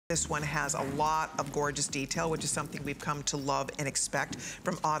This one has a lot of gorgeous detail, which is something we've come to love and expect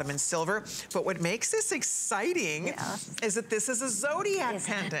from Ottoman silver. But what makes this exciting is that this is a Zodiac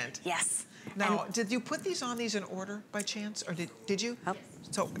pendant. Yes. Now, did you put these on these in order by chance, or did you? Oh.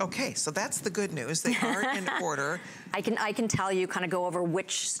 So, okay, so that's the good news. They are in order. I can tell you, kind of go over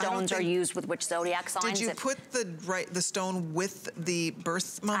which stones are used with which zodiac signs. Did you put the stone with the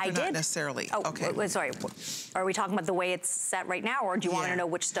birth month? I did. Not necessarily. Oh, okay. Sorry. Are we talking about the way it's set right now, or do you want to know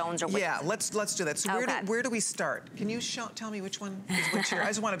which stones are which? Yeah, let's do that. So where do we start? Can you tell me which one is which year? I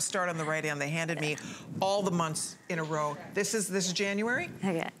just want to start on the right hand. They handed me all the months in a row. This is January?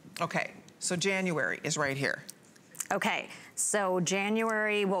 Okay. Okay. So January is right here. Okay, so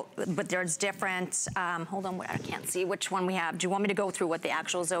January, well, but there's different, hold on, I can't see which one we have. Do you want me to go through what the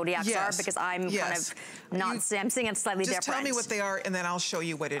actual zodiacs are? Because I'm kind of not, I'm seeing it slightly different. Just tell me what they are and then I'll show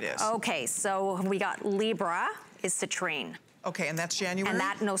you what it is. Okay, so we got Libra is citrine. Okay, and that's January? And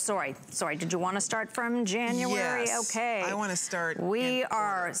that, no, sorry, did you want to start from January? Yes, okay. I want to start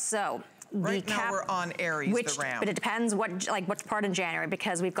so. Right now we're on Aries, the ram. But it depends which part in January,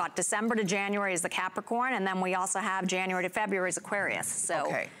 because we've got December to January is the Capricorn, and then we also have January to February is Aquarius. So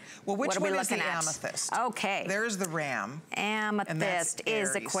okay. Well, which one is the amethyst? Okay. There's the ram. Amethyst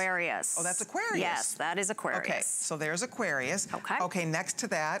is Aquarius. Oh, that's Aquarius. Yes, that is Aquarius. Okay, so there's Aquarius. Okay. Okay, next to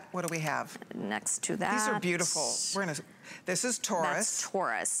that, what do we have? Next to that. These are beautiful. This is Taurus. That's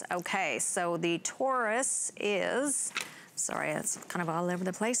Taurus. Okay, so the Taurus is... Sorry, it's kind of all over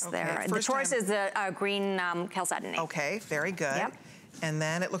the place there. The Taurus is the green chalcedony. Okay, very good. Yep. And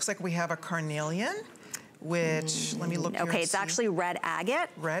then it looks like we have a carnelian, which, let me look here. Okay, it's actually red agate.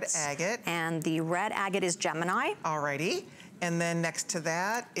 Red agate. And the red agate is Gemini. Alrighty. And then next to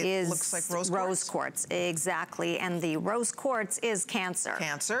that, it looks like rose quartz. Rose quartz, exactly. And the rose quartz is Cancer.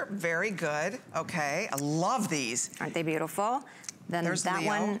 Cancer, very good. Okay, I love these. Aren't they beautiful? Then there's that Leo.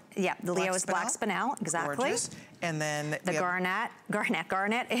 one, the Leo is black spinel, exactly. Gorgeous. And then the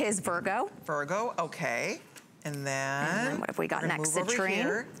garnet is Virgo. Virgo, okay. And then what have we got next?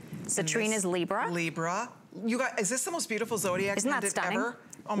 Citrine. Citrine is Libra. Libra. You got, is this the most beautiful zodiac pendant ever?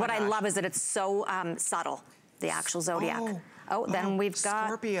 Oh my gosh. What I love is that it's so subtle, the actual zodiac. Oh, then we've got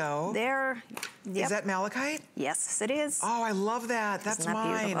Scorpio. There. Is that malachite? Yes, it is. Oh, I love that. That's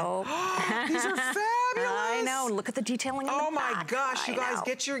mine. Beautiful? These are fabulous. I know. Look at the detailing on the back. Oh my gosh, you guys,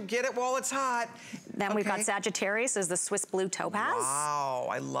 get it while it's hot. Then we've got Sagittarius as the Swiss blue topaz. Wow,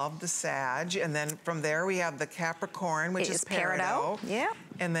 I love the Sag. And then from there we have the Capricorn, which is peridot. Yeah.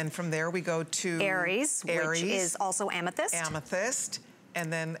 And then from there we go to Aries, which is also amethyst. Amethyst.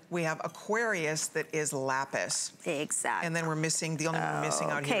 And then we have Aquarius that is lapis. Exactly. And then we're missing, the only one we're missing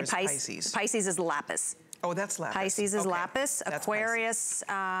out here is Pisces. Pisces is lapis. Oh, that's lapis. Pisces is lapis. Aquarius,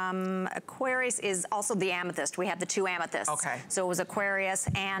 Aquarius is also the amethyst. We have the two amethysts. Okay. So it was Aquarius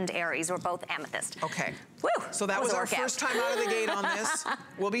and Aries were both amethyst. Okay. Woo! So that was our first time out of the gate on this.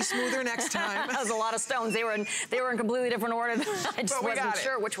 We'll be smoother next time. That was a lot of stones. They were in completely different order. I just wasn't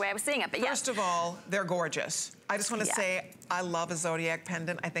sure which way I was seeing it. But first of all, they're gorgeous. I just want to say I love a Zodiac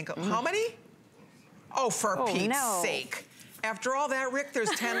pendant. I think how many? Oh, for Pete's sake! After all that, Rick, there's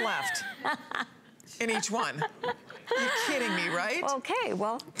 10 left. In each one. You're kidding me, right? Okay,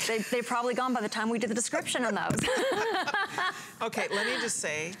 well, they've probably gone by the time we did the description on those. Okay, let me just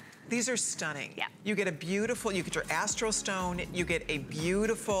say, these are stunning. Yeah. You get a beautiful, you get your astro stone, you get a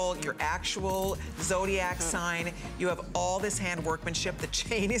beautiful, your actual zodiac sign. You have all this hand workmanship. The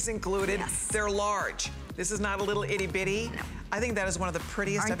chain is included. Yes. They're large. This is not a little itty bitty. No. I think that is one of the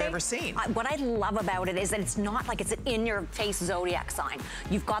prettiest I've ever seen. What I love about it is that it's not like it's an in-your-face zodiac sign.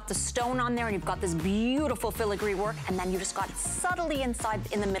 You've got the stone on there and you've got this beautiful filigree work, and then you just got subtly inside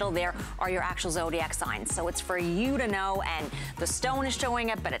in the middle there are your actual zodiac signs. So it's for you to know, and the stone is showing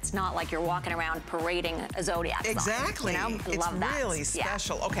it, but it's not like you're walking around parading a zodiac sign. Exactly. You know? It's really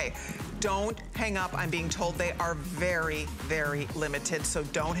special. Yeah. Okay. Don't hang up. I'm being told they are very, very limited, so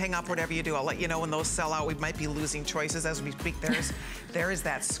don't hang up whatever you do. I'll let you know when those sell out. We might be losing choices as we speak. There is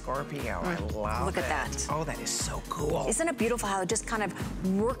that Scorpio. I love it. Look at that. Oh, that is so cool. Isn't it beautiful how it just kind of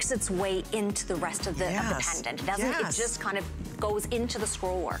works its way into the rest of the pendant? It doesn't, it just kind of goes into the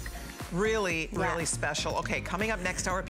scroll work. Really, really special. Okay, coming up next hour,